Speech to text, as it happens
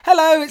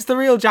Hello, it's the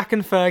real Jack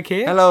and Ferg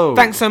here. Hello.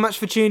 Thanks so much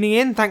for tuning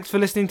in. Thanks for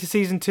listening to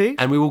season 2.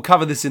 And we will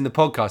cover this in the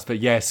podcast, but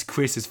yes,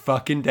 Chris is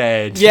fucking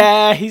dead.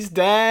 Yeah, he's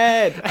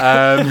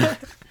dead.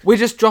 We're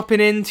just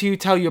dropping in to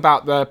tell you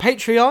about the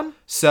Patreon.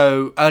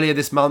 So, earlier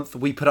this month,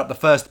 we put up the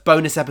first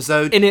bonus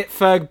episode. In it,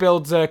 Ferg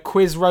builds a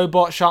quiz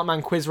robot,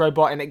 Sharkman quiz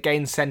robot, and it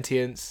gains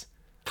sentience.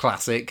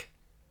 Classic.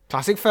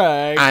 Classic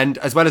Ferg. And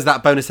as well as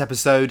that bonus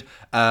episode,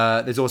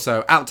 there's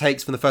also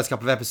outtakes from the first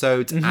couple of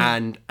episodes. Mm-hmm.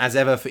 And as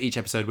ever, for each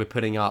episode, we're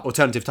putting up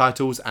alternative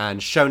titles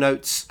and show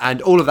notes.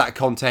 And all of that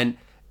content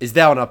is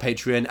there on our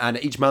Patreon.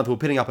 And each month, we're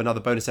putting up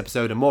another bonus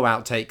episode and more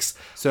outtakes.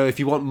 So if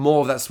you want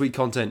more of that sweet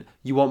content,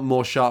 you want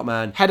more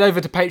Sharkman, head over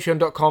to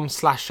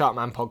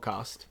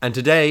patreon.com/SharkmanPodcast. And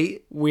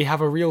today, we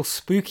have a real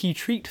spooky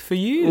treat for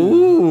you.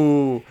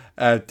 Ooh.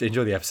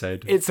 Enjoy the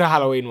episode. It's a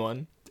Halloween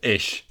one.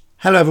 Ish.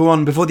 Hello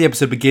everyone, before the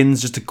episode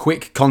begins, just a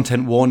quick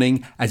content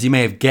warning. As you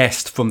may have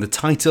guessed from the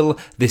title,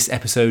 this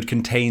episode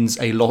contains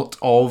a lot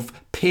of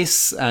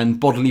piss and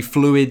bodily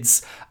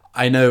fluids.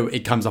 I know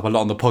it comes up a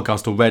lot on the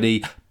podcast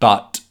already,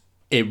 but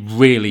it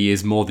really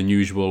is more than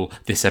usual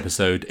this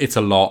episode. It's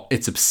a lot,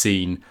 it's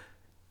obscene.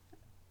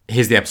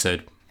 Here's the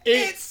episode.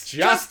 It's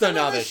just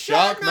another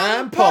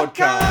Sharkman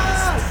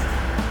podcast!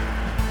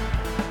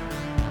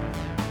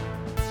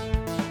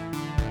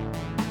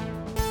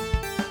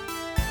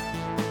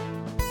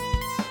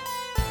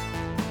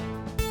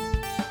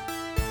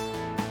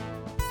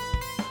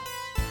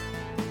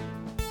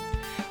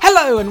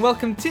 Hello and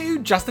welcome to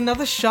Just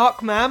Another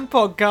Sharkman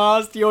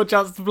podcast, your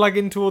chance to plug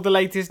into all the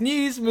latest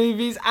news,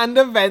 movies and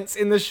events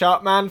in the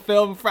Sharkman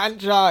film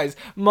franchise.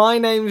 My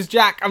name's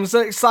Jack. I'm so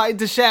excited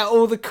to share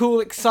all the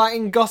cool,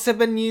 exciting gossip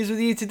and news with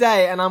you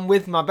today, and I'm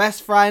with my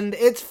best friend,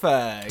 it's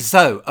Ferg.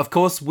 So, of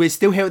course, we're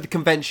still here at the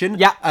convention.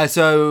 Yeah.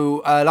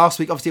 Last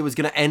week, obviously, it was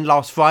going to end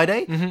last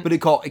Friday, but it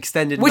got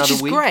extended another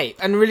week. Which is great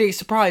and really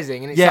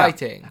surprising and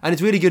exciting. Yeah. And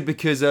it's really good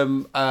because,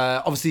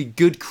 obviously,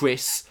 good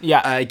Chris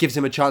gives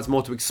him a chance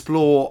more to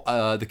explore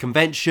the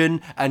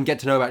convention and get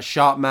to know about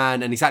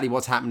Sharkman and exactly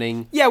what's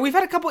happening. Yeah, we've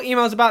had a couple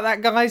emails about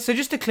that, guys. So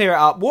just to clear it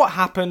up, what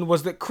happened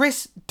was that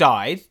Chris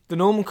died. The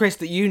normal Chris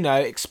that you know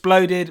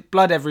exploded,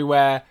 blood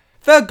everywhere.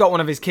 Ferg got one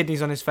of his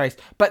kidneys on his face.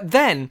 But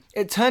then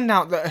it turned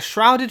out that a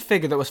shrouded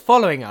figure that was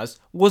following us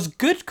was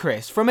good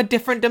Chris from a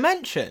different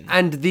dimension.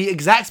 And the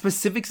exact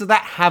specifics of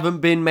that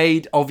haven't been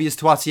made obvious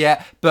to us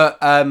yet, but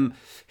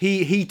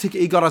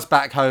He got us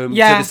back home to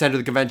the centre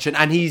of the convention,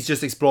 and he's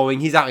just exploring.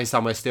 He's out here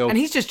somewhere still. And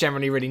he's just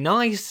generally really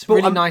nice.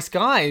 Nice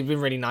guy. He's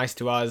been really nice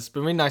to us.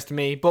 Been really nice to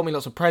me. Bought me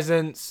lots of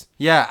presents.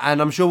 Yeah,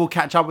 and I'm sure we'll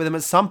catch up with him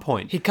at some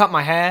point. He cut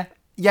my hair.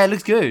 Yeah, it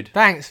looks good.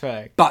 Thanks,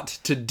 Ferg. But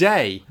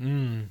today,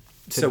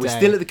 so we're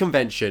still at the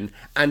convention,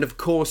 and of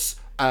course,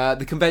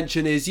 the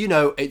convention is,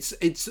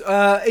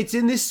 it's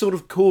in this sort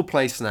of cool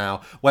place now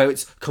where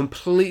it's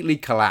completely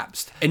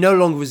collapsed. It no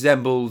longer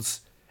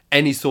resembles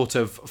any sort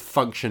of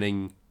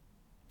functioning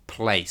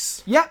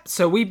place. Yep,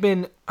 so we've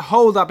been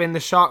holed up in the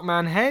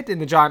Sharkman head, in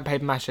the giant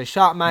paper mache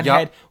Sharkman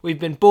head. We've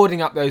been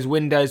boarding up those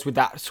windows with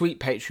that sweet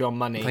Patreon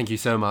money. Thank you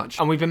so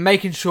much. And we've been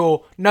making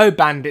sure no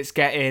bandits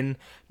get in,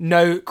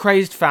 no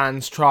crazed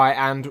fans try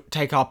and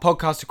take our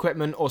podcast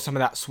equipment or some of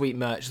that sweet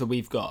merch that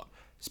we've got.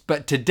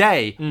 But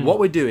today, what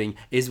we're doing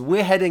is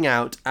we're heading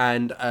out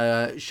and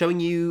showing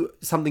you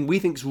something we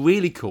think's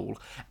really cool,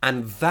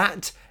 and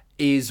that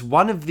is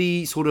one of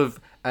the sort of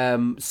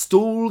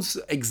stalls,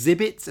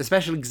 exhibits, a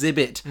special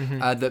exhibit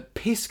that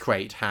Piss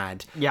Crate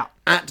had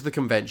at the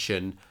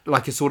convention,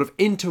 like a sort of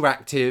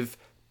interactive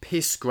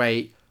Piss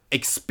Crate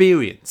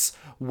experience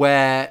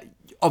where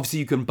obviously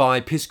you can buy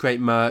Piss Crate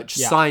merch,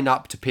 sign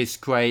up to Piss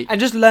Crate, and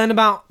just learn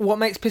about what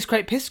makes Piss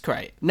Crate Piss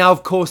Crate. Now,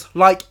 of course,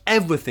 like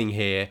everything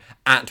here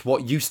at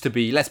what used to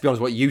be, let's be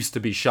honest, what used to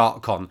be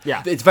SharkCon.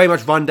 Yeah. It's very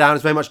much run down,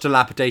 it's very much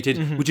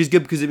dilapidated, which is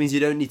good because it means you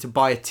don't need to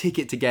buy a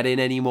ticket to get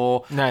in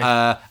anymore.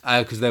 No.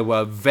 Because they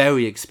were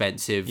very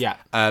expensive. Yeah.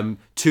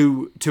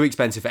 Too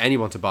expensive for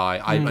anyone to buy.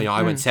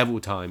 I went several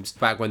times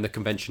back when the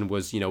convention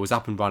was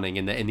up and running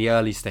in the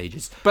early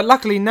stages. But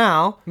luckily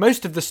now,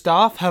 most of the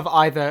staff have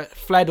either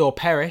fled or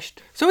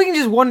perished, so we can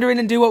just wander in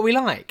and do what we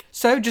like.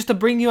 So just to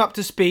bring you up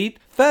to speed,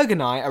 Ferg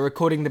and I are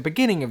recording the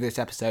beginning of this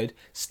episode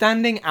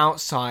standing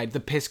outside the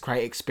Piss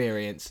Crate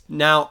experience.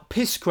 Now,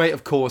 Piss Crate,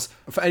 of course,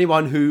 for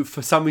anyone who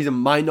for some reason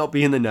might not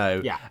be in the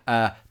know,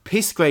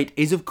 Piss Crate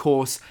is, of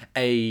course,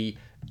 a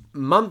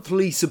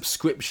monthly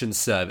subscription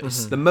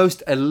service, the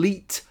most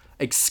elite,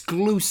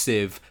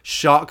 exclusive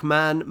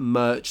Sharkman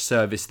merch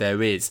service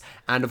there is.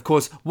 And of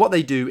course, what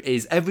they do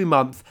is every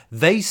month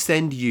they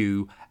send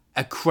you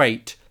a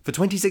crate for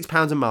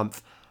 £26 a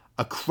month,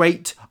 a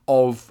crate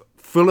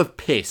full of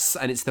piss,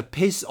 and it's the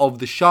piss of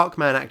the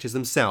Sharkman actors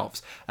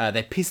themselves.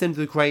 They piss into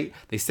the crate,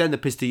 they send the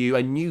piss to you,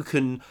 and you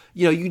can,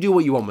 you do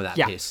what you want with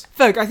that piss.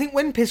 Ferg, I think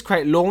when Piss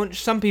Crate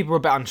launched, some people were a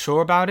bit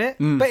unsure about it,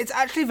 but it's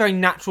actually a very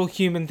natural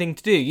human thing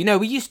to do.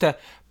 We used to,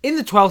 in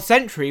the 12th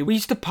century, we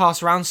used to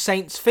pass around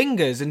saints'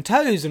 fingers and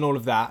toes and all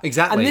of that.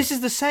 Exactly. And this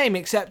is the same,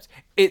 except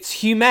it's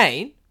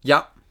humane.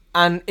 Yep.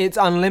 and it's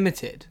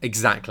unlimited.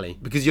 Exactly,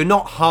 because you're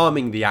not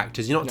harming the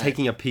actors, you're not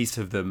taking a piece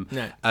of them,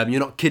 you're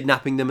not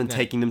kidnapping them and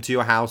taking them to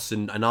your house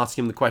and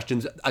asking them the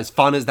questions, as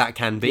fun as that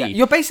can be. Yeah,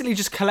 you're basically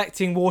just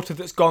collecting water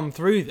that's gone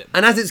through them.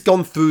 And as it's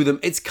gone through them,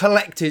 it's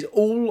collected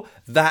all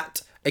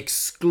that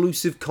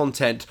exclusive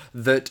content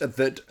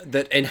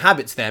that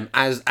inhabits them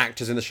as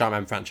actors in the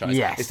Sharkman franchise.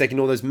 Yes. It's taking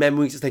all those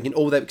memories, it's taking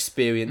all their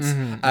experience,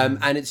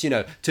 and it's,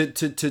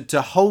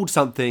 to hold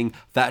something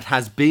that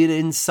has been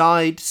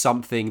inside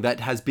something that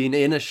has been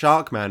in a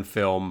Sharkman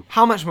film.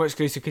 How much more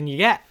exclusive can you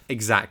get?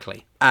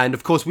 Exactly. And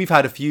of course, we've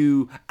had a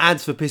few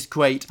ads for Piss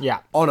Crate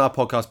on our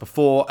podcast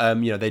before.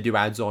 They do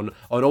ads on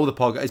all the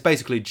podcasts. It's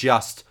basically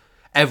just...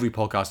 Every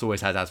podcast always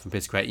has ads from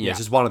Piss Crate. It's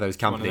just one of those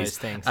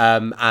companies. One of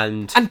those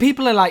things. And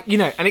people are like,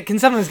 and it can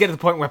sometimes get to the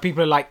point where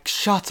people are like,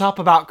 shut up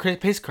about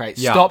Piss Crate.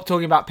 Stop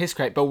talking about Piss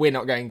Crate, but we're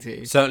not going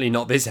to. Certainly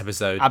not this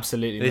episode.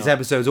 Absolutely not. This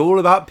episode's all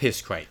about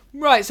Piss Crate.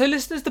 Right, so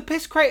listeners, the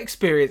Piss Crate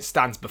experience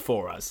stands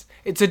before us.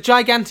 It's a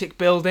gigantic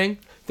building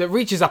that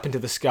reaches up into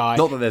the sky.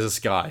 Not that there's a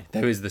sky.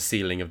 There is the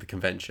ceiling of the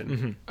convention.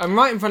 Mm-hmm. And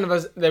right in front of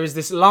us, there is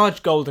this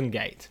large golden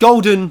gate.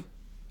 Golden,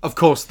 of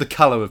course, the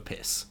colour of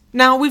piss.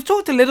 Now, we've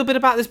talked a little bit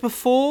about this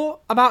before,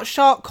 about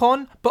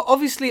SharkCon, but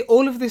obviously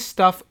all of this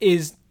stuff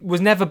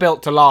was never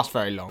built to last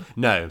very long.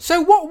 No.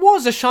 So what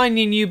was a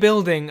shiny new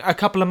building a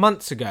couple of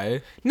months ago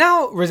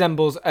now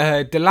resembles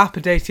a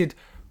dilapidated,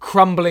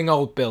 crumbling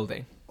old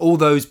building. All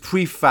those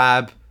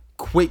prefab,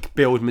 quick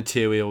build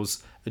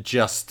materials are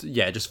just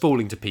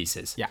falling to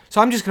pieces. Yeah.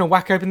 So I'm just going to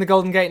whack open the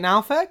Golden Gate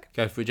now, Ferg.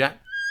 Go for it, Jack.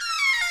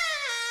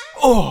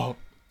 Oh,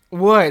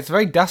 whoa, it's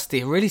very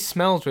dusty. It really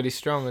smells really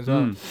strong as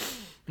well.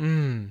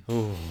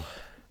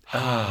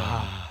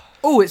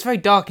 Oh, it's very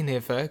dark in here,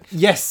 Ferg.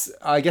 Yes,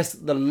 I guess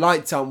the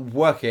lights aren't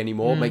working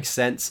anymore. Makes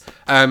sense.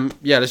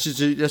 Let's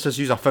just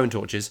use our phone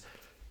torches.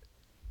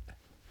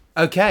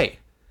 Okay,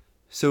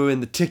 so we're in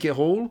the ticket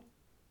hall.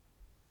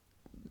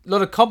 A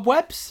lot of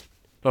cobwebs.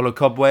 A lot of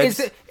cobwebs.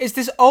 Is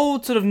this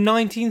old sort of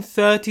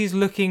 1930s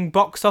looking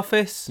box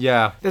office?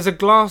 Yeah. There's a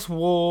glass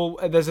wall.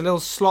 There's a little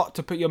slot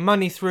to put your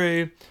money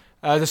through.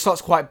 The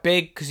slot's quite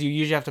big because you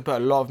usually have to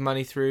put a lot of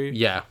money through.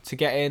 To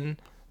get in.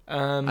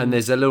 And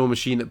there's a little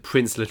machine that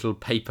prints little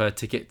paper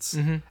tickets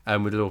with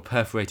little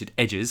perforated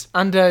edges.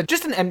 And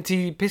just an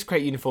empty Piss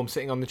Crate uniform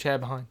sitting on the chair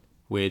behind.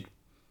 Weird.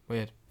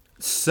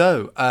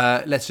 So,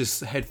 let's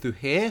just head through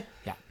here.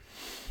 Yeah.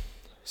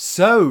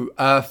 So,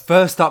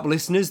 first up,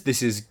 listeners,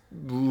 this is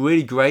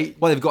really great.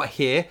 What they've got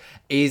here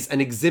is an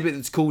exhibit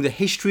that's called A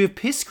History of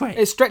Piss Crate.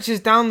 It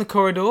stretches down the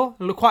corridor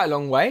quite a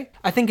long way.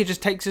 I think it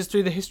just takes us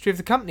through the history of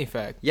the company,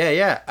 Ferg.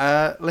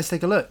 Yeah. Let's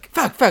take a look.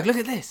 Ferg, look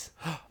at this.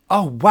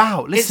 Oh,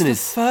 wow, listeners.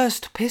 It's the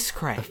first Piss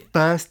Crate. The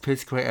first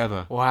Piss Crate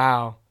ever.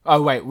 Wow. Oh,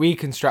 wait,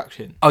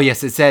 reconstruction. Oh,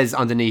 yes, it says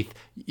underneath,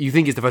 you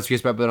think it's the first Piss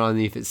Crate, but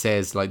underneath it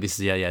says, like, this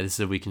is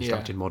a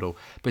reconstructed model.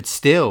 But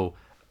still,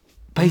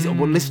 based on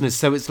what listeners,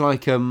 so it's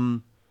like,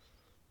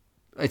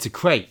 it's a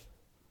crate.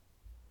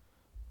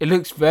 It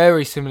looks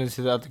very similar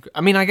to the other...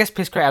 I mean, I guess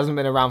Piss Crate hasn't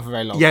been around for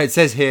very long. Yeah, it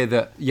says here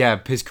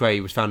that, Piss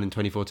Crate was founded in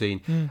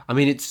 2014. I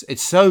mean,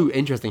 it's so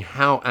interesting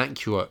how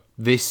accurate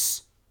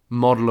this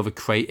model of a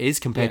crate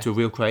is compared to a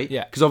real crate.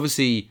 Yeah. Because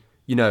obviously,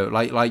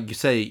 like you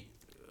say,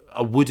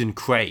 a wooden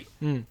crate.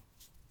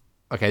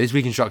 Okay, this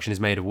reconstruction is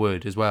made of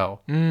wood as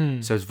well.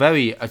 So it's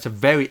a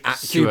very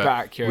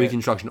accurate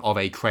reconstruction of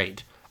a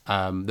crate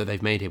that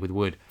they've made here with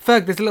wood.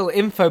 Ferg, there's a little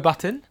info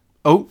button.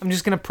 Oh. I'm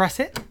just going to press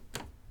it.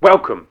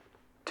 Welcome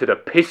to the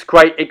Piss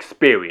Crate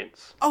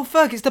experience. Oh,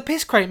 Ferg, it's the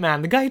Piss Crate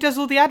man, the guy who does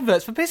all the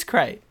adverts for Piss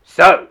Crate.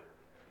 So,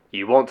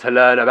 you want to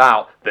learn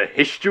about the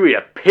history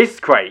of Piss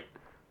Crate?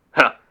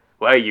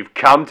 Well, you've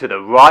come to the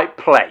right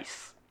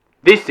place.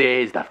 This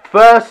is the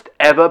first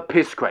ever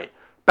Piss Crate,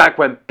 back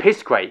when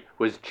Piss Crate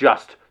was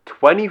just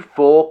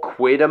 24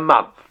 quid a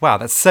month. Wow,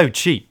 that's so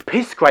cheap.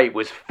 Piss Crate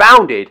was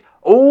founded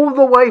all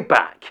the way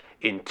back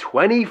in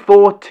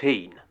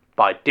 2014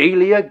 by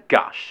Delia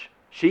Gush.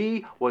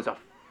 She was a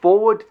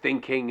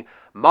forward-thinking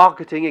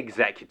marketing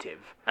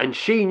executive, and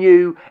she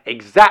knew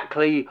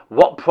exactly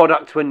what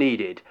products were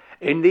needed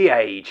in the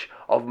age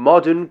of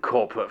modern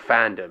corporate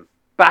fandom.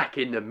 Back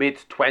in the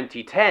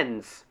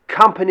mid-2010s,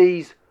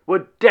 companies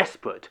were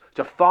desperate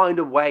to find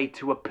a way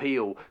to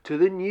appeal to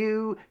the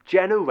new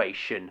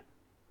generation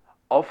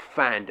of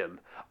fandom,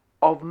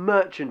 of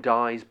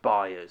merchandise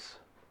buyers.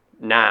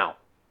 Now,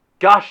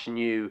 Gush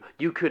knew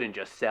you couldn't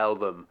just sell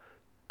them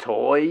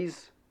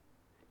toys,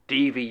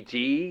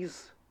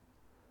 DVDs,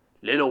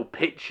 little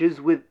pictures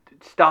with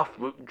stuff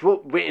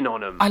written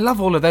on them. I love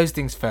all of those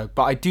things, Ferg,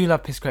 but I do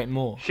love Piss Crate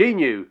more. She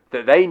knew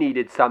that they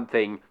needed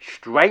something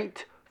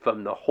straight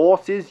from the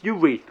horse's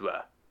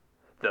urethra.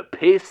 The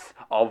piss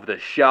of the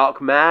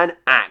Sharkman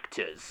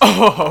actors.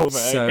 Oh,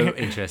 so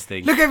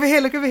interesting. Look over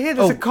here.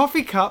 There's a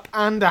coffee cup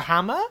and a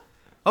hammer.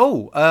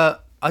 Oh,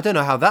 I don't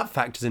know how that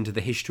factors into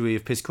the history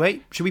of Piss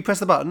Crate. Should we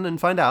press the button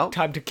and find out?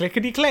 Time to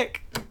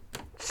clickety-click.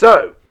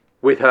 So,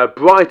 with her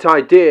bright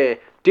idea,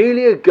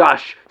 Delia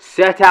Gush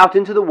set out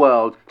into the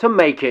world to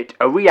make it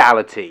a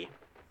reality.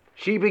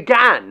 She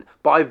began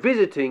by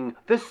visiting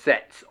the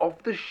sets of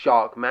the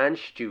Sharkman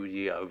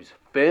Studios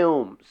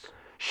films.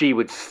 She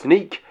would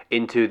sneak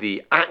into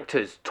the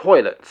actors'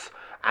 toilets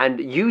and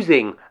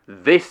using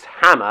this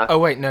hammer... Oh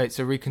wait, no, it's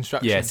a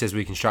reconstruction. Yeah, it says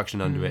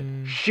reconstruction under it.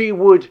 She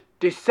would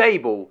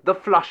disable the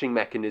flushing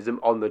mechanism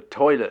on the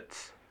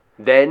toilets.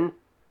 Then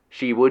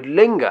she would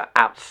linger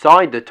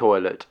outside the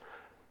toilet,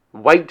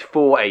 wait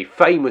for a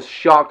famous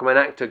Sharkman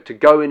actor to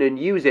go in and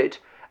use it,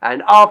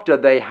 and after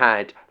they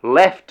had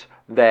left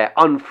their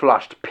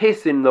unflushed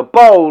piss in the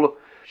bowl,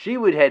 she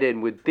would head in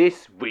with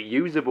this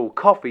reusable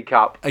coffee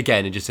cup.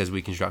 Again, it just says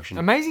reconstruction.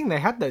 Amazing they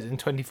had those in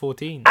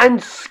 2014.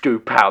 And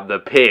scoop out the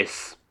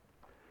piss.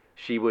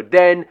 She would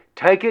then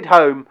take it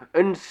home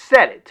and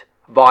sell it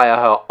via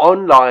her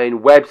online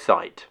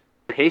website,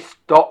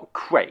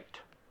 piss.crate.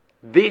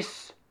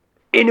 This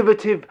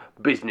innovative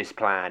business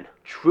plan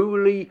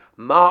truly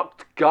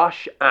marked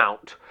Gush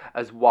out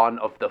as one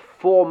of the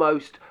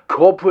foremost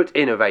corporate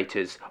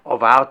innovators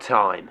of our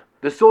time.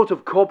 The sort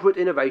of corporate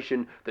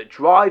innovation that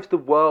drives the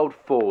world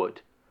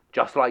forward,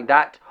 just like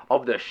that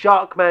of the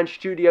Sharkman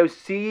Studios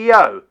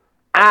CEO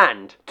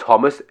and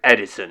Thomas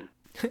Edison.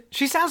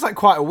 She sounds like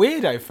quite a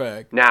weirdo,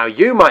 Ferg. Now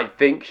you might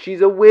think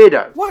she's a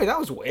weirdo, Whoa, that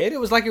was weird. It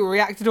was like it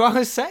reacted to what I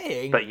was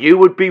saying. but you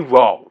would be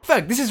wrong.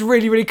 Ferg, this is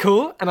really, really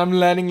cool, and I'm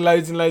learning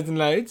loads and loads and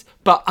loads,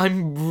 but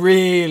I'm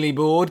really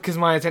bored because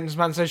my attention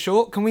span's so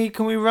short. Can we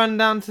run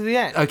down to the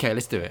end? Okay,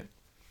 let's do it.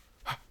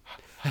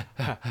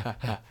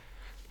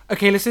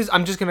 Okay, listeners,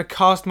 I'm just going to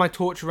cast my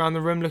torch around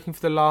the room looking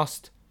for the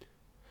last...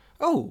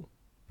 Oh,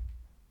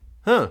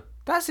 Huh.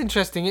 that's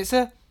interesting.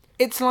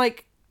 It's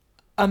like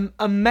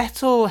a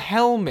metal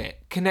helmet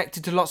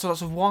connected to lots and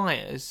lots of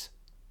wires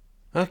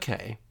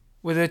Okay.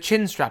 with a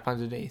chin strap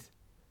underneath.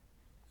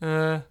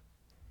 I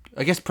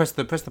guess press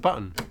the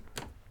button.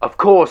 Of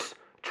course,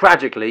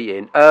 tragically,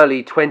 in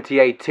early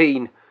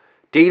 2018,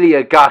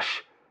 Delia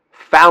Gush,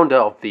 founder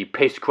of the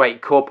Piss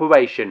Crate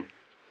Corporation,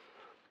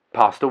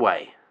 passed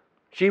away.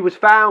 She was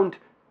found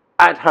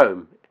at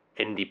home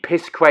in the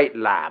Piss Crate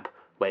lab,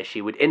 where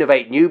she would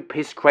innovate new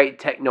Piss Crate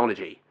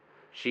technology.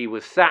 She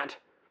was sat,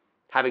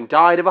 having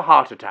died of a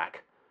heart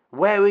attack,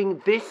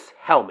 wearing this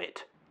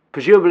helmet,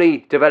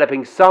 presumably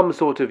developing some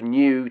sort of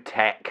new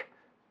tech.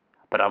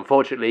 But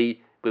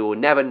unfortunately, we will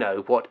never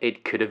know what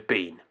it could have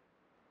been.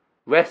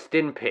 Rest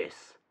in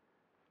piss,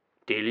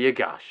 Delia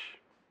Gush.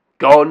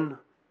 Gone,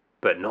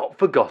 but not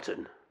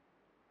forgotten.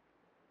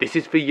 This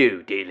is for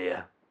you,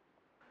 Delia.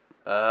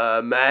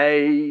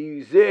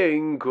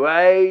 Amazing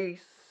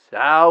grace,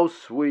 how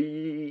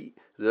sweet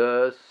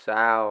the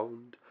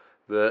sound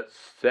that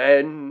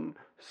sent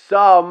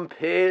some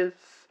piss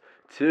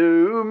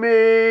to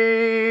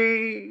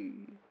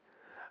me.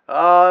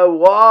 I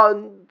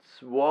once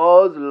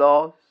was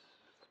lost,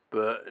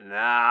 but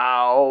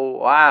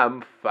now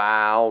I'm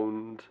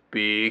found,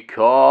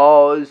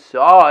 because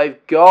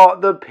I've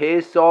got the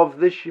piss of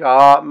the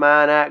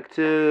Sharkman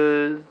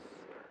actors.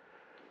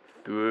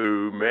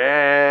 Through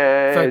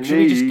many should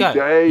we just go?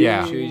 days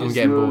Yeah, Should we I'm just-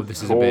 getting bored.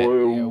 This is a bit...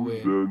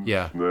 weird.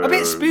 Yeah. A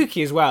bit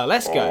spooky as well.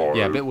 Let's go.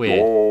 Yeah, a bit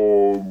weird.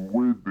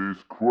 With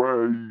this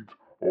crate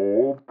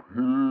of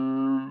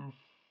piss,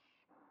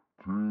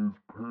 'tis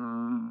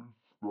piss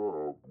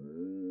that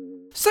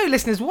So,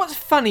 listeners, what's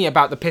funny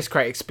about the Piss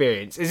Crate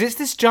experience is it's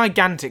this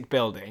gigantic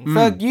building.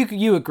 Ferg,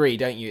 you agree,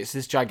 don't you? It's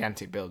this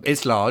gigantic building.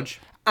 It's large.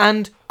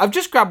 And I've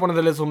just grabbed one of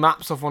the little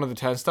maps off one of the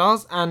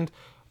turnstiles, and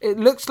it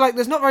looks like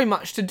there's not very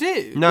much to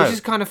do, No. which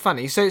is kind of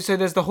funny. So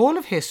there's the Hall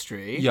of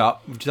History. Yeah,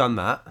 we've done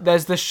that.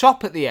 There's the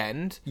shop at the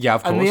end. Yeah,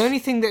 of And the course. only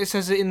thing that it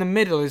says in the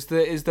middle is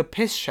the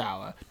piss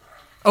shower.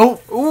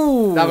 Oh,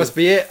 Ooh, that must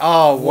be it.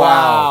 Oh,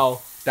 wow.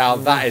 Wow. Now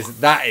that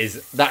is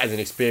an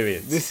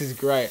experience. This is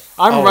great.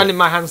 I'm running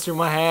my hands through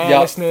my hair, Yeah,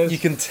 listeners. you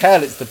can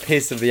tell it's the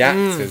piss of the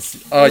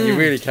actors. Oh, you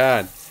really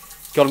can.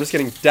 God, I'm just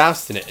getting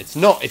doused in it. It's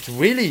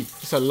really,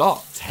 It's a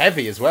lot. it's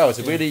heavy as well. It's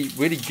a really,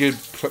 really good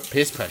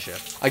piss pressure.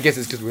 I guess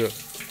it's because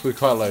we're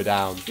quite low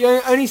down.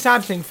 The only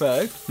sad thing,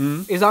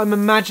 Ferg, is I'm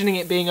imagining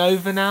it being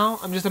over now.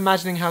 I'm just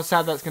imagining how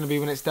sad that's going to be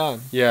when it's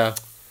done. Yeah.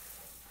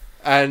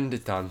 And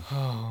it's done.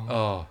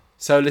 Oh.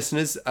 So,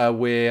 listeners,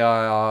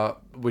 we're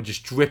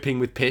just dripping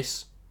with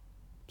piss,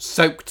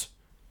 soaked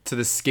to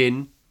the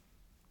skin,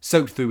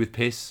 soaked through with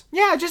piss.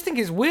 Yeah, I just think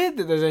it's weird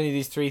that there's only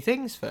these three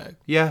things, Ferg.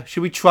 Yeah.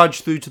 Should we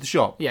trudge through to the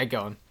shop? Yeah, go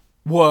on.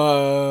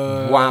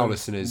 Whoa. Wow,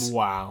 listeners.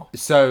 Wow.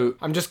 So,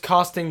 I'm just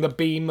casting the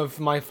beam of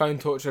my phone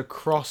torch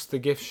across the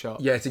gift shop.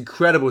 yeah, it's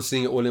incredible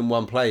seeing it all in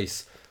one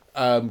place.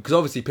 Because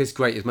obviously Piss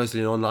Crate is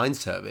mostly an online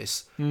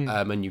service,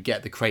 and you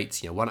get the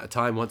crates, one at a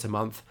time, once a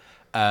month.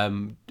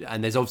 And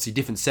there's obviously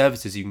different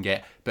services you can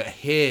get, but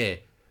here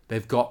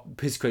they've got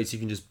Piss Crates you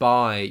can just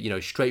buy,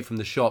 straight from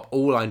the shop,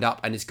 all lined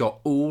up, and it's got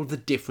all the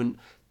different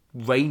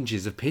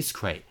ranges of Piss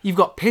Crate. You've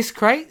got Piss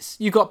Crates.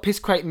 You've got Piss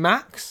Crate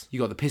Max. You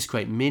got the Piss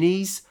Crate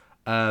Minis,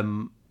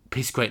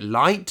 Piss Crate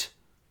Light.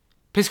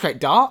 Piss Crate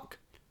Dark.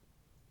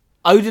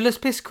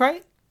 Odorless Piss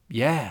Crate.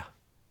 Yeah.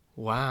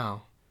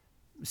 Wow.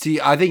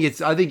 See, I think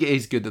it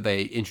is good that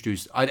they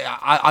introduced.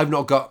 I've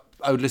not got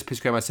odorless piss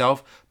crate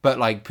myself, but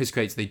like piss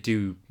crates, they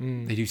do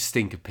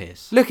stink of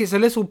piss. Look, it's a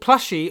little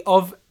plushie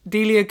of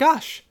Delia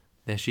Gush.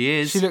 There she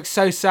is. She looks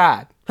so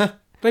sad.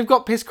 They've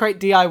got Piss Crate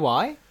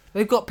DIY.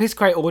 They've got Piss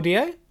Crate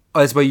Audio. Oh,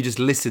 that's where you just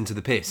listen to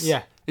the piss.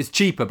 Yeah. It's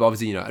cheaper, but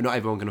obviously, not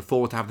everyone can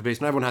afford to have the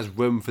piss. Not everyone has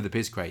room for the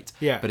piss crate.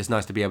 Yeah. But it's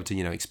nice to be able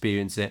to,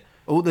 experience it.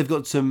 Oh, they've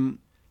got some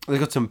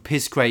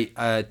piss crate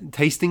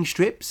tasting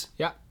strips.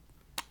 Yeah.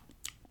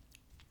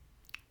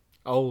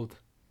 Old.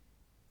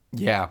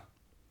 Yeah.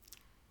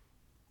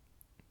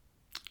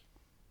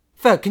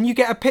 Ferg, can you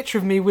get a picture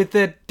of me with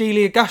the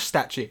Delia Gush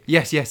statue?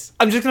 Yes.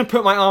 I'm just going to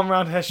put my arm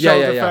around her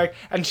shoulder, yeah. Ferg,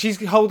 and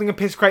she's holding a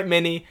Piss Crate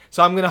Mini,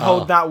 so I'm going to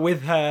hold that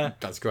with her.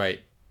 That's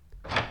great.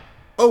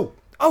 Oh,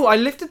 I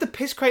lifted the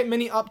Piss Crate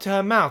Mini up to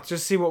her mouth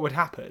just to see what would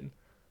happen.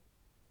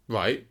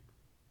 right.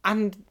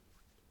 And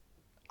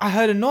I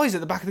heard a noise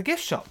at the back of the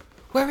gift shop.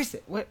 Where is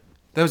it? Where?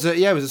 There was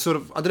it was a sort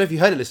of, I don't know if you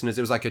heard it, listeners.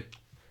 It was like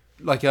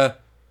a,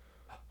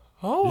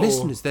 Oh.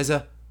 listeners, there's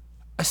a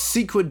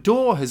secret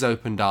door has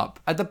opened up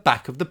at the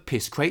back of the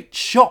Piss Crate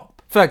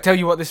shop. Ferg, tell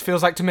you what this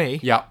feels like to me.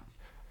 Yeah.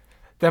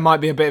 There might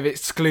be a bit of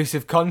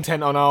exclusive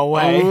content on our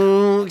way.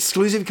 Oh,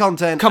 exclusive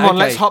content. Come on, Okay.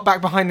 let's hop back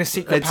behind the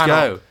secret Let's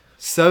panel. go.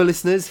 So,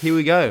 listeners, here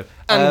we go.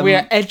 And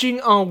we're edging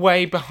our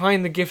way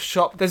behind the gift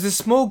shop. There's a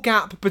small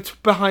gap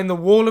behind the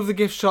wall of the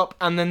gift shop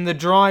and then the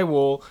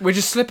drywall. We're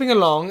just slipping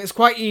along. It's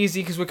quite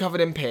easy because we're covered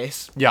in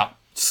piss. Yeah.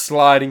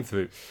 Sliding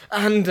through.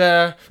 And,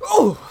 Ferg,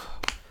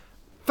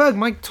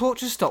 my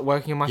torch has stopped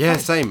working on my Yeah,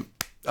 face. same.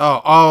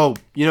 Oh,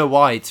 you know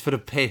why? It's for the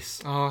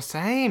piss. Oh,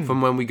 same.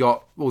 From when we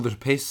got all the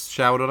piss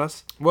showered on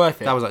us.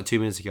 Worth it. That was like 2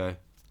 minutes ago.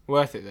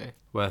 Worth it, though.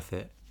 Worth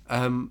it.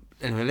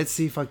 Anyway, let's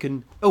see if I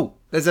can... Oh,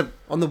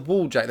 on the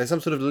wall, Jack, there's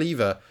some sort of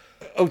lever.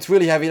 Oh, it's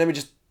really heavy. Let me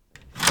just...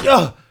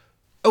 Oh,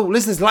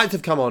 listeners, lights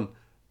have come on.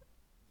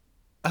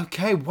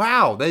 Okay,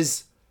 wow.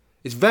 It's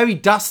very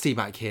dusty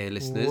back here,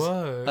 listeners.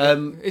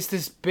 Whoa. It's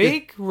this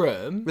big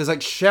room. There's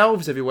like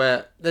shelves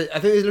everywhere. I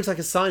think it looks like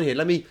a sign here.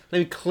 Let me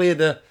clear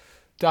the...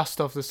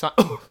 Dust off the side.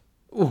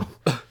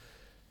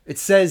 It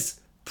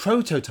says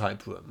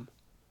prototype room.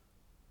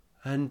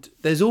 And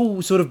there's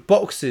all sort of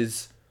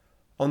boxes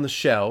on the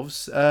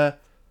shelves.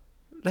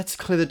 Let's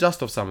clear the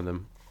dust off some of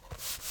them.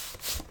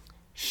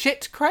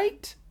 Shit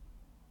crate?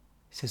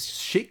 It says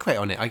shit crate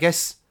on it. I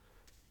guess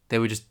they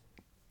were just...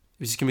 It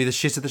was just going to be the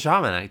shit of the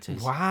Shaman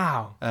actors.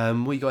 Wow.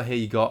 What you got here?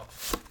 You got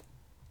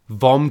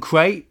Vom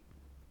crate.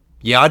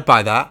 Yeah, I'd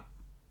buy that.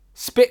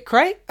 Spit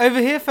crate? Over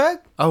here,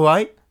 Ferg? All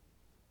right.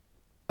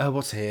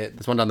 What's here?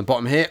 There's one down the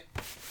bottom here.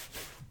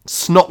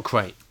 Snot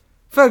crate.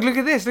 Ferg, look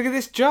at this. Look at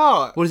this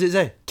jar. What does it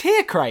say?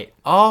 Tear crate.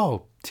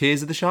 Oh,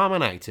 Tears of the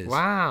Shaman actors.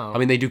 Wow. I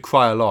mean, they do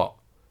cry a lot.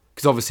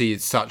 Because obviously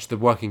the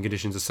working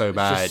conditions are so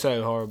bad. It's just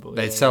so horrible.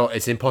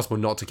 It's impossible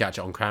not to catch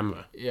it on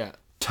camera. Yeah.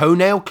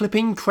 Toenail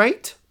clipping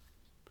crate?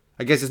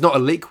 I guess it's not a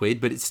liquid,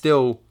 but it's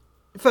still...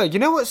 Ferg, you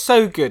know what's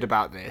so good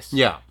about this?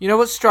 Yeah. You know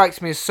what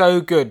strikes me as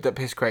so good that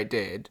Piss Crate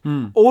did?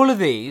 All of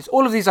these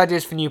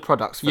ideas for new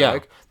products, Ferg, Yeah.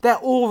 they're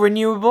all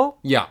renewable,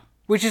 Yeah.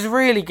 which is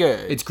really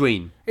good. It's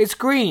green. It's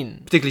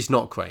green. Particularly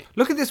Snot crate.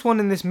 Look at this one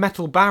in this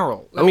metal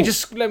barrel. Let me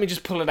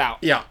just pull it out.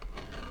 Yeah.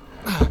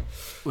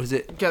 What is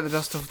it? Get the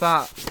dust off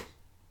that.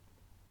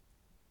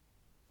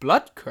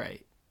 Blood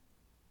crate.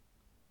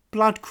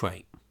 Blood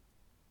crate.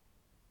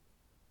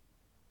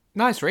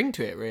 Nice ring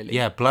to it, really.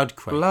 Yeah, blood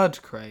crate.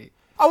 Blood crate.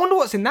 I wonder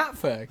what's in that,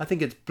 Ferg. I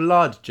think it's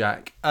blood,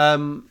 Jack.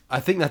 I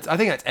think that's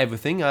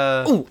everything.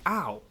 Oh,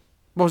 ow.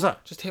 What was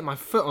that? Just hit my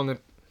foot on the...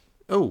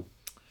 Oh,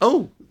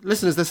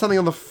 listeners, there's something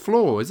on the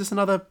floor. Is this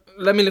another...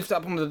 Let me lift it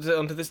up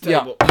onto this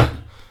table.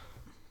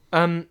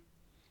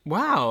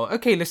 Wow.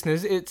 Okay,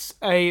 listeners, it's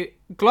a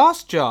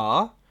glass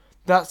jar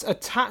that's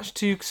attached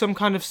to some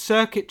kind of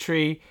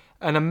circuitry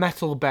and a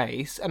metal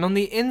base, and on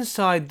the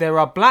inside there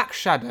are black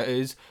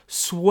shadows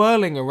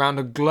swirling around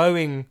a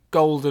glowing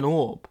golden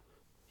orb.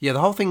 Yeah,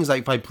 the whole thing's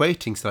like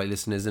vibrating slightly,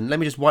 listeners. And let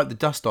me just wipe the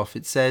dust off.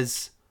 It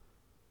says...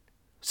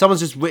 Someone's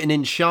just written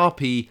in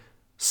Sharpie,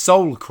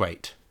 Soul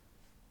Crate.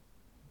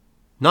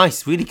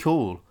 Nice, really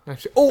cool.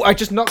 Oh, I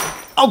just knocked...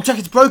 Oh, Jack,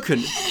 it's broken.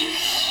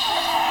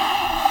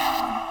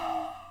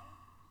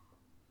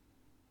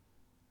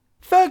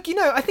 Ferg,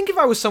 I think if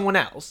I was someone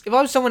else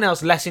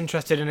less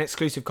interested in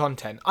exclusive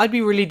content, I'd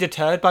be really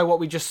deterred by what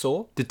we just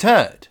saw.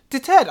 Deterred.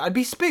 I'd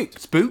be spooked.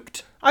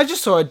 Spooked. I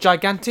just saw a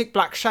gigantic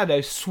black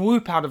shadow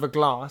swoop out of a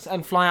glass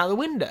and fly out the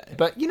window.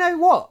 But you know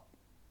what?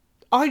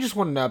 I just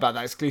want to know about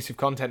that exclusive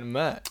content and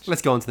merch.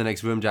 Let's go on to the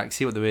next room, Jack,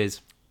 see what there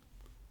is.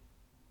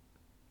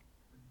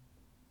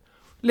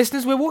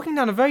 Listeners, we're walking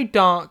down a very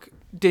dark,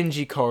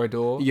 dingy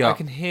corridor. Yeah. I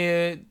can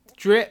hear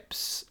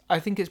drips. I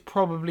think it's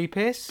probably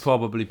piss.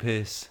 Probably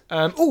piss.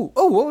 What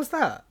was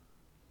that?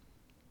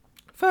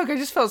 Ferg, I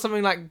just felt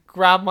something like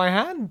grab my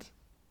hand.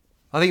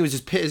 I think it was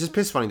just piss. It's just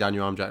piss running down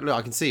your arm, Jack. Look,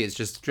 I can see it's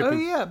just dripping.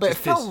 Oh yeah, but it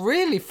Just felt piss.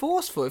 really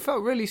forceful. It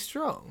felt really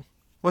strong.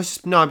 Well, it's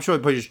just, no, I'm sure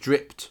it probably just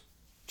dripped.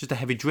 Just a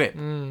heavy drip.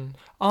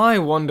 I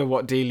wonder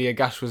what Delia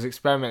Gush was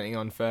experimenting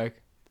on, Ferg.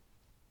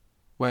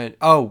 When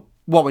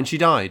she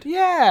died?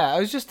 Yeah, I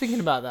was just thinking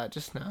about that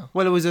just now.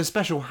 Well, it was a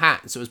special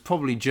hat, so it was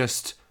probably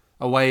just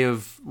a way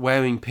of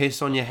wearing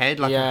piss on your head,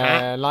 like a Yeah,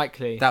 hat?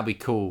 likely. That'd be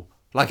cool.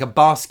 Like a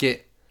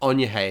basket on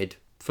your head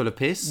full of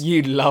piss.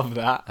 You'd love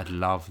that. I'd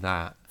love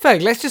that.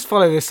 Ferg, let's just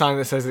follow this sign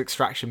that says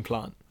extraction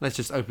plant. Let's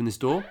just open this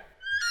door.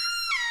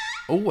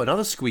 Oh,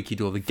 another squeaky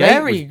door. The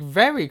gate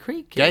Very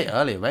creaky. gate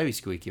earlier, very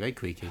squeaky, very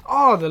creaky.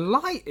 Oh, the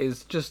light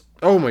is just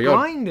Oh my god.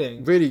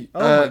 blinding. Really?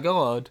 Oh my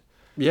god.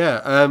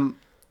 Yeah,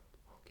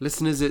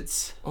 listeners,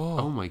 it's... Oh.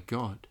 Oh my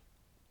god.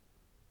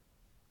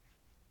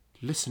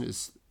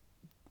 Listeners,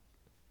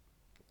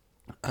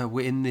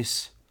 we're in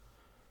this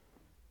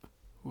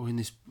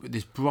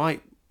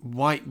bright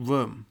white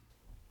room.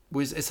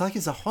 It's like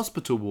it's a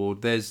hospital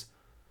ward. There's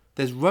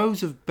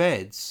rows of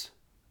beds.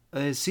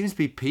 There seems to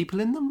be people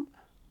in them.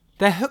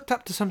 They're hooked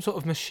up to some sort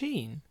of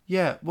machine.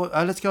 Yeah. Well,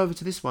 let's go over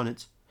to this one.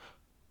 It's...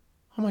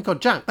 Oh my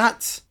god, Jack!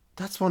 That's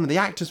one of the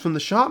actors from the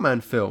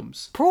Sharkman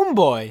films. Prawn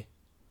Boy.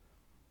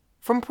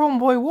 From Prawn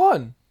Boy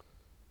 1.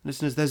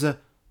 Listeners, there's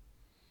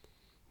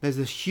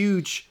a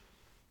huge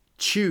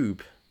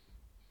tube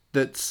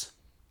that's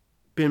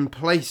been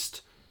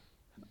placed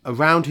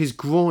around his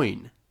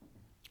groin.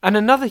 And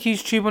another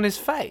huge tube on his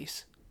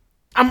face.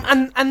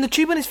 And the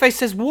tube on his face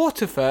says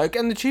water, Ferg,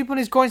 and the tube on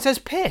his groin says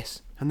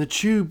piss. And the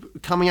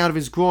tube coming out of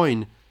his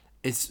groin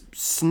is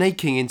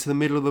snaking into the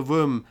middle of the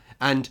room.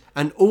 And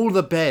all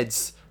the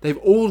beds, they've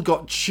all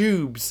got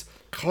tubes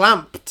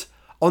clamped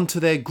onto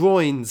their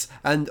groins.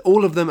 And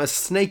all of them are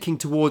snaking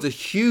towards a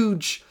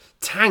huge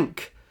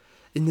tank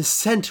in the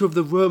centre of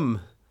the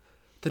room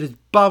that is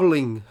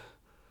bubbling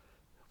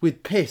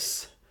with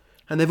piss.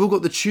 And they've all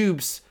got the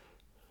tubes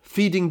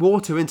feeding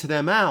water into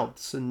their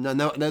mouths. And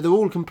they're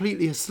all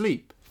completely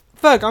asleep.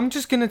 Ferg, I'm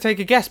just going to take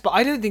a guess, but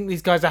I don't think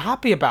these guys are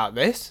happy about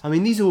this. I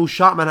mean, these are all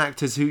Sharkman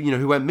actors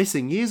who went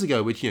missing years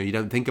ago, which, you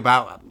don't think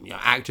about.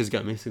 Actors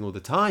go missing all the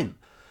time.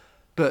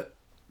 But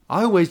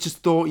I always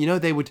just thought,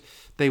 they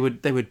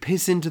would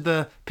piss into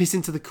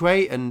the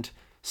crate and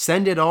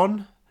send it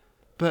on.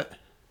 But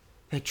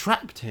they're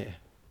trapped here.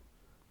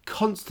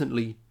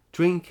 Constantly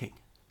drinking.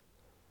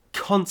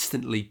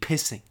 Constantly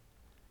pissing.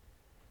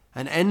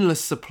 An endless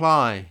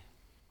supply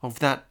of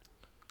that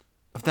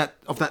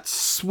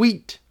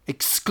sweet,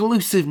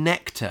 exclusive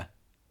nectar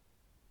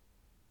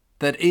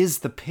that is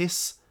the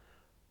piss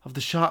of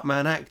the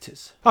Sharkman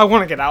actors. I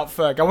want to get out,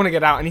 Ferg. I want to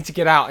get out. I need to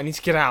get out.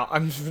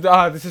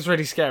 This is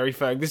really scary,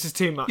 Ferg. This is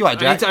too much. You right,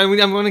 Jack? I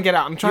want to get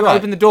out. I'm trying You to right?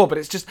 open the door, but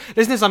it's just...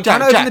 Listeners, I'm Jack,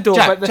 trying to open Jack, the door,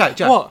 Jack, but...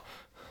 Jack. What?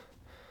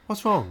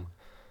 What's wrong?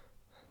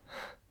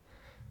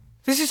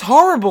 This is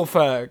horrible,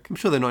 Ferg. I'm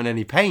sure they're not in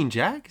any pain,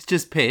 Jack. It's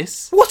just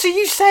piss. What are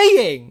you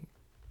saying?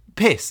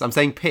 Piss. I'm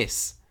saying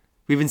piss.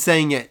 We've been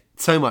saying it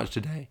so much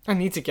today. I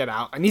need to get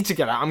out.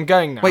 I'm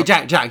going now. Wait,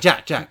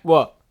 Jack.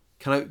 What?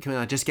 Can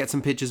I just get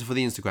some pictures for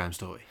the Instagram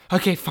story?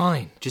 Okay,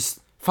 fine. Just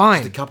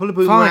Fine. a couple of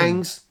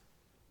boomerangs.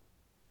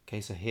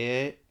 Okay, so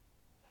here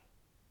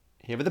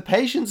are the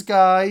patients,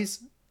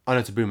 guys. Oh no,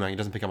 it's a boomerang. It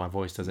doesn't pick up my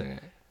voice, does it?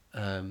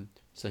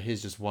 So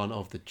here's just one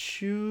of the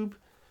tube.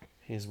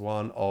 Here's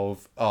one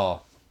of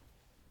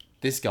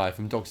this guy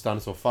from Dr.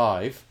 Dinosaur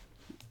 5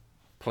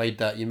 played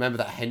that. You remember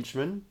that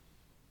henchman?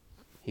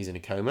 He's in a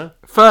coma.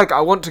 Ferg, I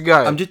want to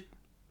go. I'm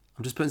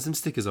just putting some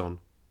stickers on.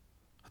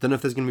 I don't know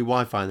if there's going to be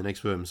Wi-Fi in the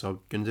next room, so I'm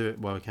going to do it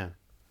while I can.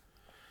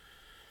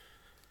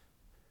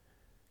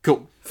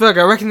 Cool. Ferg,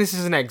 I reckon this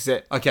is an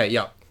exit. Okay,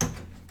 yeah.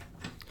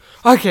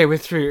 Okay, we're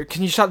through.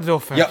 Can you shut the door,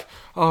 Ferg? Yep.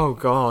 Oh,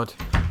 God.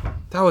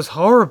 That was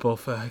horrible,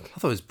 Ferg. I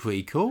thought it was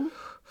pretty cool.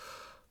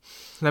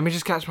 Let me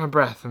just catch my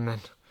breath and then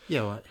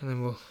Yeah,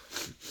 we'll...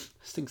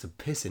 Stinks of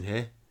piss in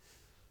here.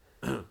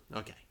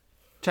 Okay.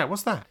 Chat,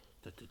 what's that?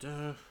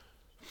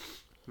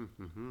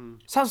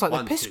 Sounds like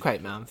One, the piss two.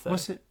 crate man, Ferg.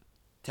 What's it?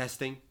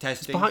 Testing.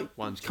 It's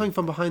coming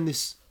from behind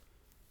this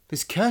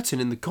curtain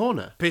in the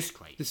corner. Piss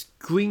crate. This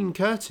green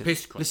curtain.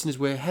 Piss crate. Listeners,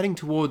 we're heading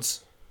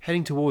towards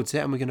it,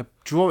 and we're going to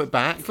draw it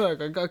back.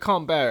 Ferg, I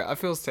can't bear it. I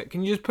feel sick.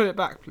 Can you just put it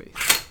back, please?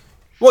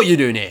 What are you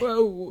doing here?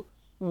 Well,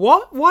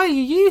 what? Why are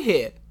you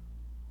here?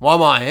 Why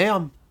am I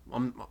here?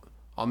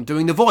 I'm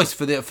doing the voice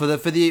for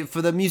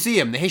the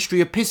museum, the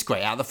history of piss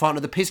crate out the front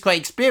of the piss crate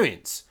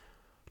experience.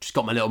 Just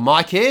got my little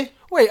mic here.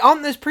 Wait,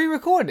 aren't there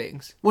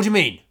pre-recordings? What do you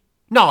mean?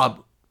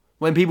 No,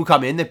 when people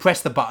come in, they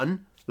press the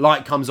button,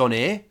 light comes on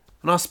here,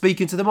 and I speak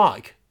into the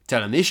mic.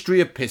 Tell them the history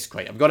of piss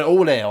crate. I've got it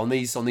all here on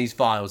these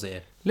files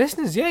here.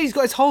 Listeners, yeah, he's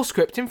got his whole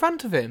script in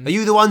front of him. Are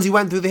you the ones who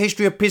went through the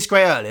history of piss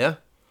crate earlier?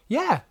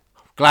 Yeah.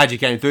 Glad you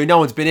came through. No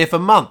one's been here for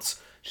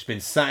months. Just been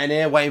sat in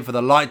here waiting for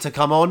the light to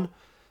come on.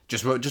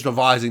 Just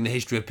revising the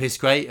history of piss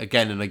crate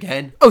again and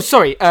again. Oh,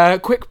 sorry.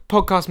 Quick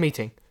podcast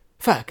meeting.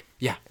 Ferg.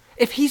 Yeah.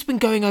 If he's been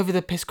going over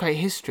the piss crate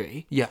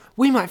history, Yeah.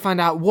 we might find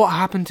out what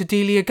happened to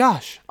Delia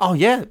Gush. Oh,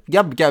 yeah.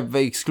 Yeah, get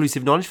very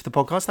exclusive knowledge for the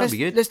podcast. That'd be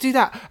good. Let's do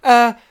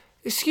that.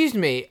 Excuse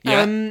me.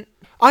 Yeah.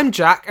 I'm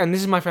Jack, and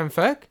this is my friend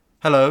Ferg.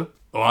 Hello.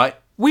 All right.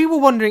 We were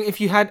wondering if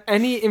you had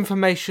any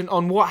information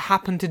on what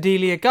happened to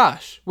Delia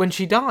Gush when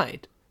she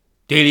died.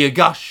 Delia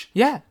Gush,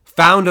 Yeah.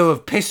 founder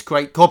of Piss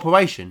Crate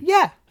Corporation.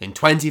 Yeah. In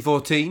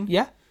 2014.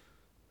 Yeah.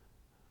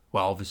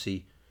 Well,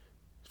 obviously,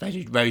 it's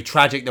very, very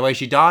tragic the way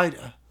she died.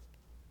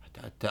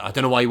 I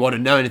don't know why you want to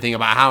know anything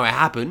about how it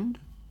happened.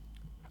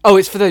 Oh,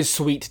 it's for those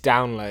sweet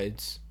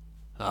downloads.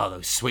 Oh,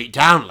 those sweet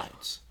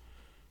downloads.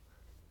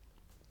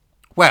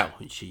 Well,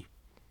 she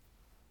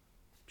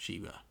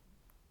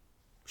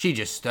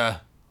just, I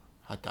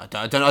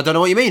don't know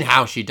what you mean,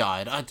 how she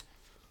died. I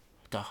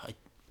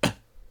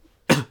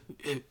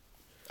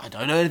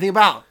don't know anything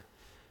about.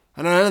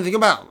 I don't know anything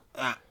about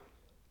that.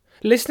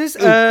 Listeners,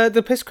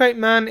 the Piss Crate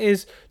Man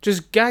is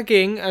just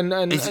gagging and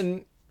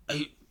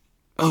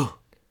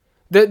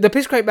The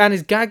Piss Crate Man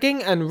is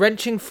gagging and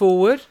wrenching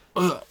forward.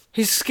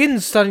 His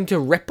skin's starting to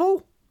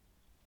ripple.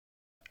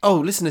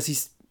 Listeners,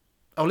 he's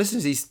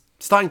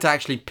starting to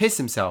actually piss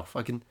himself.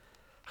 I can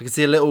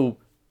see a little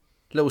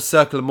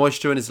circle of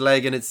moisture in his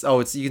leg, and you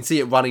can see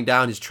it running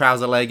down his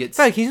trouser leg.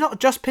 He's not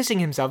just pissing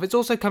himself; it's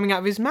also coming out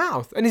of his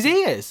mouth and his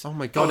ears. Oh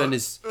my god! And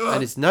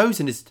his nose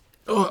and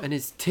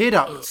his tear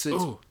ducts.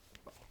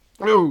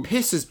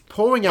 Piss is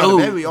pouring out of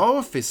every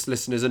orifice,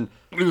 listeners, and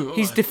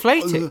he's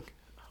deflating.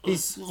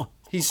 He's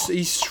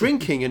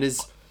shrinking, and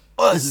his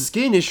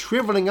skin is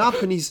shriveling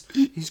up, and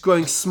he's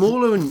growing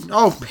smaller, and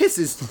piss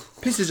is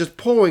just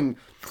pouring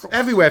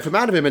everywhere from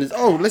out of him, and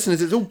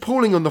listeners, it's all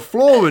pooling on the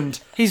floor, and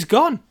he's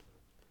gone.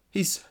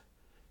 He's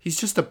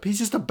just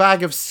a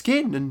bag of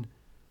skin and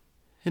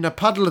in a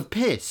puddle of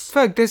piss.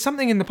 Ferg, there's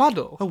something in the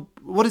puddle. Oh,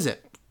 what is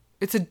it?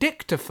 It's a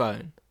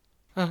dictaphone.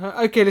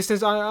 Okay,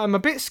 listeners, I'm a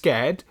bit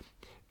scared.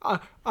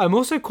 I'm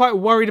also quite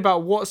worried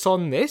about what's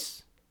on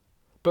this.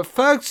 But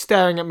Ferg's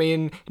staring at me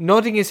and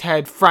nodding his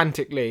head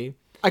frantically.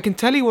 I can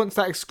tell he wants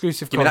that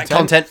exclusive content. Give me that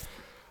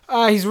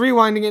content. He's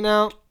rewinding it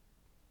now.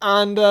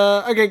 And,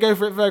 okay, go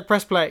for it, Ferg.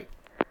 Press play.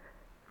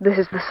 This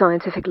is the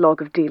scientific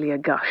log of Delia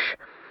Gush.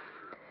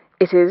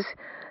 It is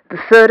the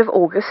 3rd of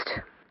August,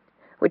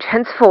 which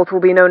henceforth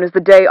will be known as the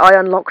day I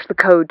unlocked the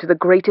code to the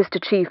greatest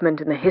achievement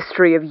in the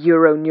history of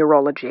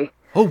Euroneurology.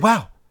 Oh,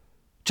 wow.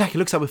 Jack, it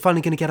looks like we're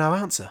finally going to get our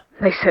answer.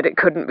 They said it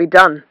couldn't be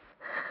done.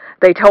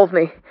 They told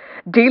me,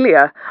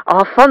 Delia,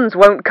 our funds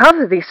won't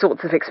cover these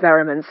sorts of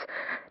experiments.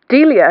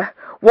 Delia,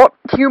 what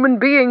human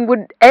being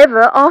would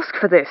ever ask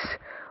for this?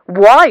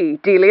 Why,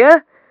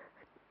 Delia?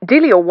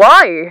 Delia,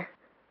 why?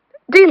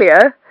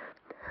 Delia?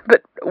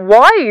 But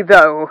why,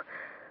 though?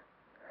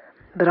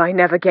 But I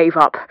never gave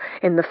up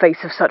in the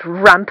face of such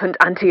rampant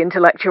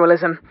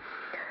anti-intellectualism.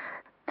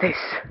 This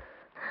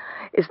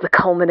is the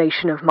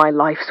culmination of my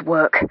life's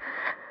work,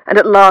 and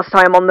at last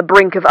I am on the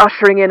brink of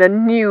ushering in a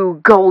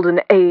new golden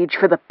age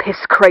for the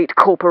Piss Crate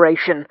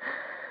Corporation,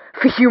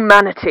 for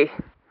humanity.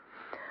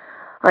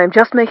 I am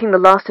just making the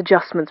last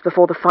adjustments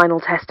before the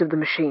final test of the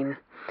machine.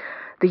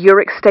 The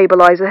uric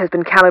stabilizer has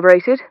been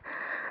calibrated.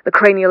 The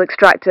cranial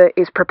extractor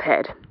is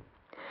prepared.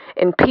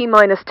 In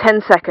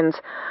P-10 seconds,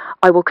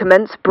 I will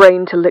commence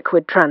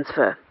brain-to-liquid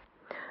transfer.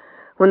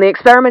 When the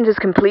experiment is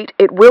complete,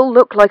 it will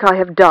look like I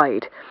have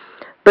died,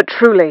 but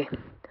truly,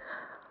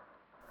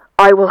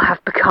 I will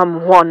have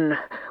become one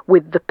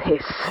with the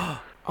piss.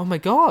 Oh my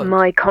god.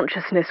 My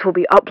consciousness will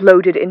be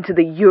uploaded into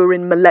the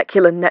urine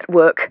molecular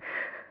network,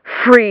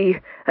 free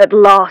at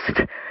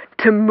last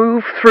to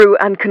move through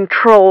and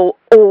control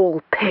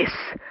all piss.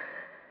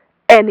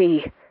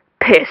 Any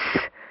piss.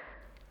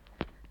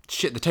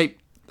 Shit, the tape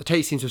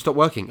seems to have stopped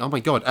working. Oh my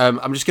god.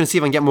 I'm just going to see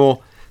if I can get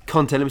more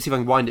content. Let me see if I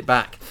can wind it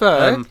back.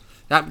 Ferg?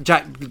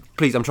 Jack,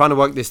 please, I'm trying to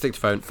work this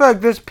dictaphone.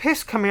 Ferg, there's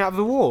piss coming out of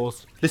the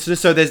walls. Listen,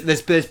 so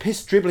there's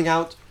piss dribbling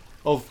out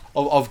of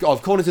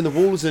corners in the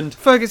walls, and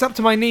Ferg, it's up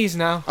to my knees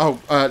now.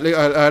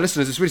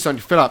 Listeners, it's really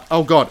starting to fill up.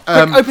 Oh god.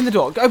 Quick, open the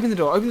door.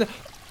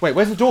 Wait,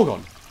 where's the door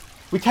gone?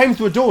 We came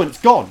through a door and it's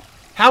gone.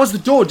 How has the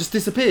door just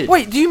disappeared?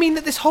 Wait, do you mean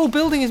that this whole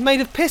building is made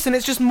of piss and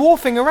it's just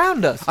morphing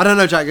around us? I don't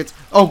know, Jack.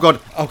 Oh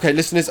god. Okay,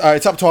 listeners,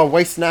 it's up to our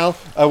waist now.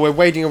 We're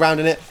wading around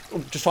in it,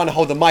 just trying to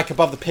hold the mic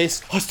above the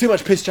piss. Oh, it's too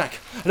much piss, Jack.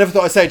 I never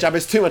thought I'd say it, Jack, but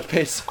it's too much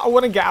piss. I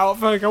want to get out,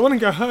 Ferg. I want to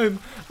go home.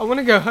 Ferg. I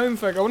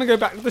want to go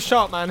back to the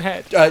Sharkman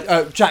head.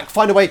 Jack,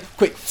 find a way.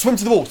 Quick, swim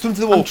to the wall.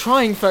 I'm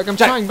trying, Ferg. I'm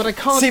trying, but I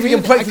can't. See if we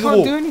can break through the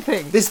wall. I can't do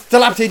anything. This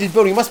dilapidated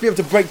building, you must be able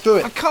to break through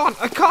it. I can't.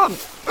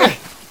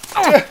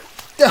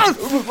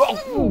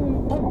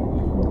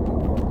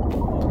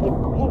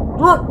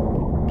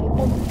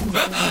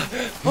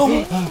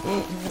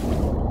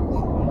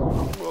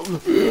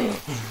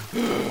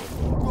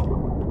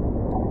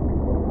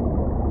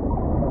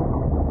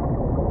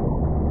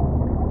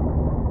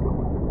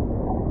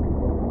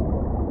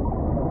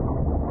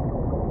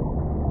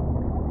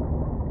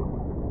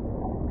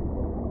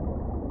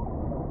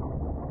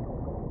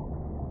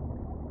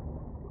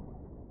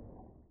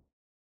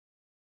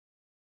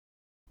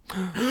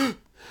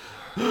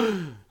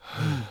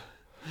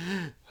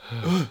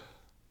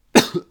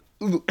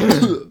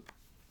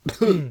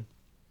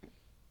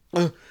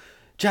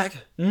 Jack?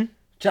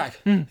 Jack,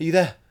 are you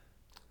there?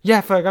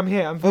 Yeah, Ferg, I'm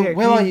here.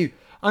 Where are you?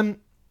 I'm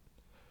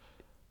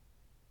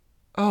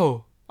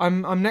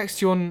next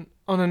to you on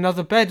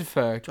another bed,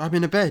 Ferg. I'm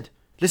in a bed.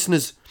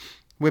 Listeners,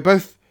 we're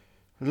both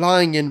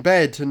lying in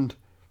bed, and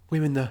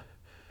we're in the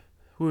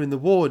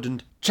ward,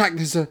 and Jack,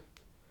 there's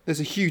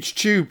a huge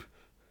tube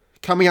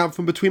coming out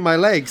from between my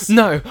legs.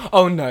 No.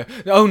 Oh no,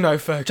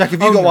 Ferg. Jack,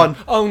 have you got one?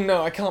 Oh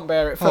no, I can't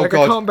bear it, Ferg. Oh,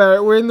 God. I can't bear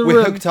it. We're in the room.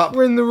 We're hooked up.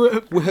 We're in the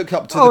room. We're hooked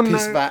up to Oh the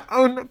piss no. vat.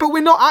 Oh no, but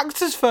we're not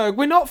actors, Ferg.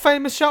 We're not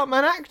famous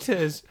Sharkman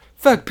actors.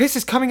 Ferg, piss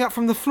is coming up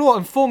from the floor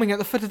and forming at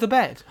the foot of the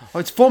bed. Oh,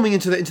 it's forming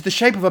into the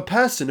shape of a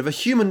person, of a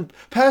human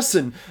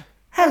person.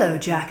 Hello,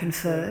 Jack and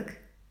Ferg.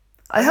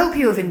 I hope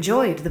you have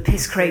enjoyed the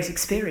Piss Crate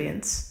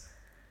experience.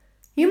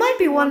 You might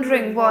be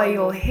wondering why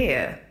you're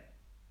here.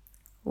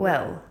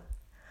 Well,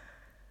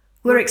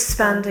 we're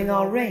expanding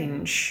our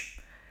range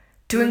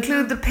to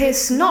include the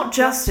piss not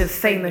just of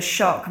famous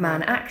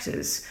Sharkman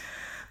actors,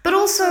 but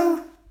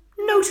also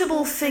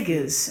notable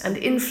figures and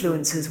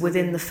influencers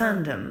within the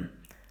fandom.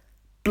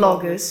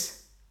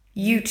 Bloggers,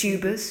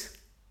 YouTubers,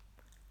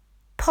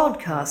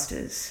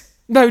 podcasters.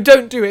 No,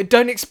 don't do it.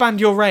 Don't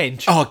expand your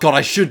range. Oh God,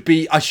 I should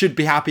be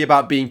happy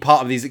about being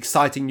part of these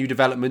exciting new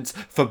developments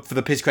for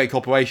the Piss Crate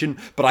Corporation,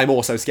 but I'm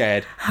also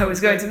scared. I was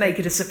going to make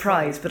it a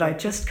surprise, but I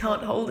just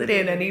can't hold it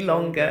in any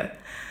longer.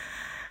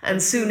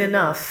 And soon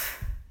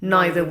enough,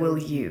 neither will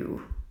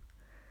you.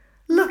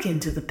 Look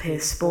into the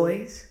piss,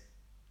 boys.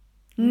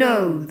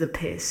 Know the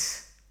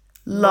piss.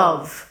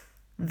 Love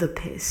the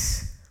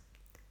piss.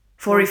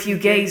 For if you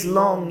gaze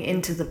long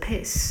into the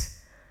piss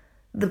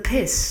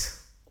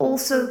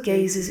also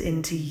gazes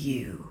into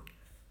you.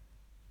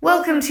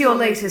 Welcome to your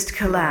latest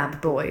collab,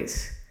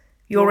 boys.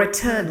 Your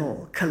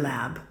eternal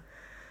collab.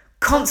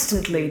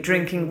 Constantly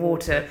drinking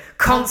water,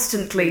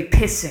 constantly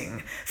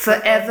pissing,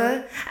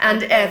 forever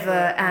and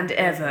ever and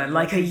ever,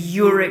 like a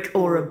uric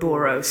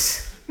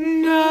Ouroboros.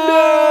 No!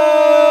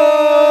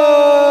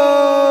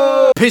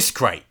 Piss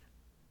Crate.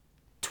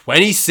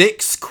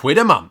 26 quid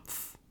a month.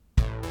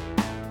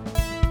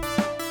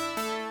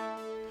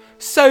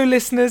 So,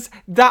 listeners,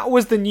 that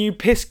was the new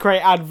Piss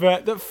Crate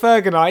advert that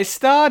Ferg and I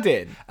starred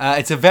in.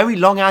 It's a very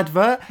long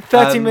advert.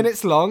 30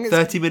 minutes long.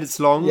 30 minutes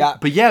long. Yeah.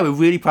 But yeah, we're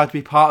really proud to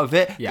be part of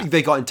it. Yeah.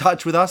 They got in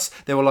touch with us.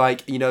 They were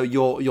like,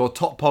 you're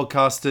top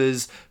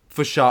podcasters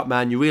for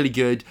Sharkman. You're really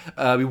good.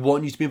 We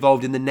want you to be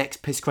involved in the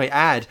next Piss Crate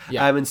ad.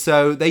 Yeah. And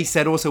so they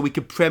said also we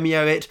could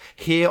premiere it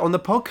here on the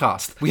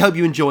podcast. We hope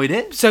you enjoyed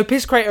it. So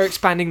Piss Crate are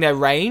expanding their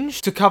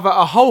range to cover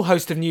a whole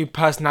host of new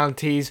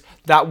personalities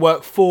that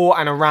work for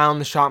and around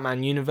the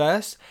Sharkman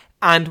universe.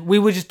 And we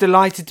were just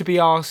delighted to be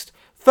asked,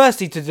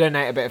 firstly, to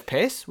donate a bit of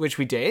piss, which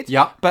we did.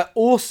 Yeah. But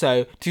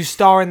also to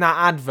star in that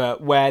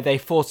advert where they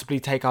forcibly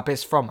take our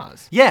piss from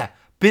us. Yeah.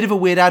 Bit of a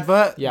weird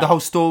advert. Yeah. The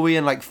whole story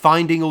and like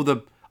finding all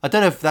the... I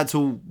don't know if that's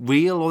all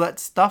real, all that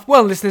stuff.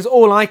 Well, listeners,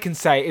 all I can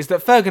say is that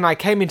Ferg and I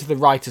came into the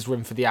writer's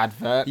room for the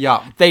advert.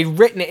 Yeah. They'd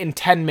written it in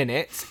 10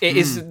 minutes.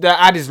 The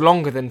ad is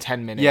longer than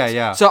 10 minutes. Yeah,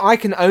 yeah. So I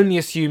can only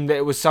assume that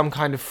it was some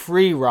kind of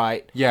free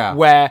write. Yeah.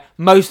 Where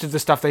most of the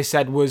stuff they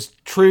said was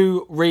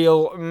true,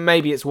 real,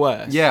 maybe it's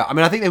worse. Yeah, I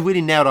mean, I think they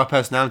really nailed our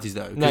personalities,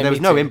 though. Because there was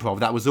no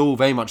improv. That was all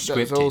very much scripted.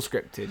 It was all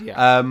scripted,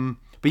 yeah.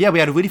 But yeah, we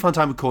had a really fun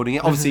time recording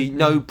it. Obviously,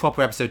 no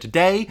proper episode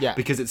today Yeah.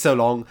 because it's so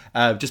long.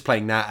 Just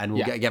playing that, and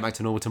we'll Yeah. get back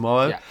to normal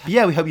tomorrow. Yeah. But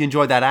yeah, we hope you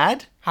enjoyed that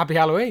ad. Happy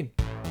Halloween.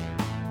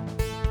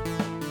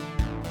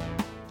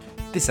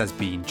 This has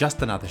been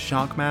Just Another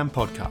Sharkman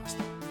podcast,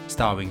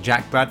 starring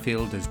Jack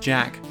Bradfield as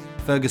Jack,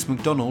 Fergus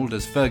MacDonald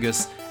as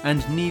Fergus,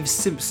 and Neve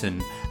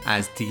Simpson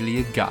as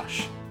Delia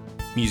Gush.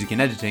 Music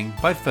and editing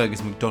by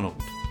Fergus MacDonald.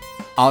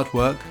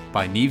 Artwork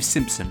by Neve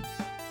Simpson.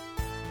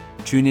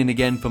 Tune in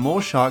again for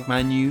more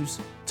Sharkman news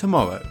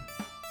tomorrow.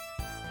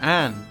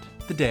 And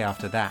the day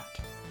after that.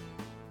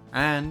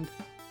 And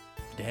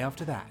the day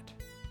after that.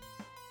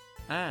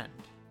 And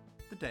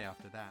the day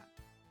after that.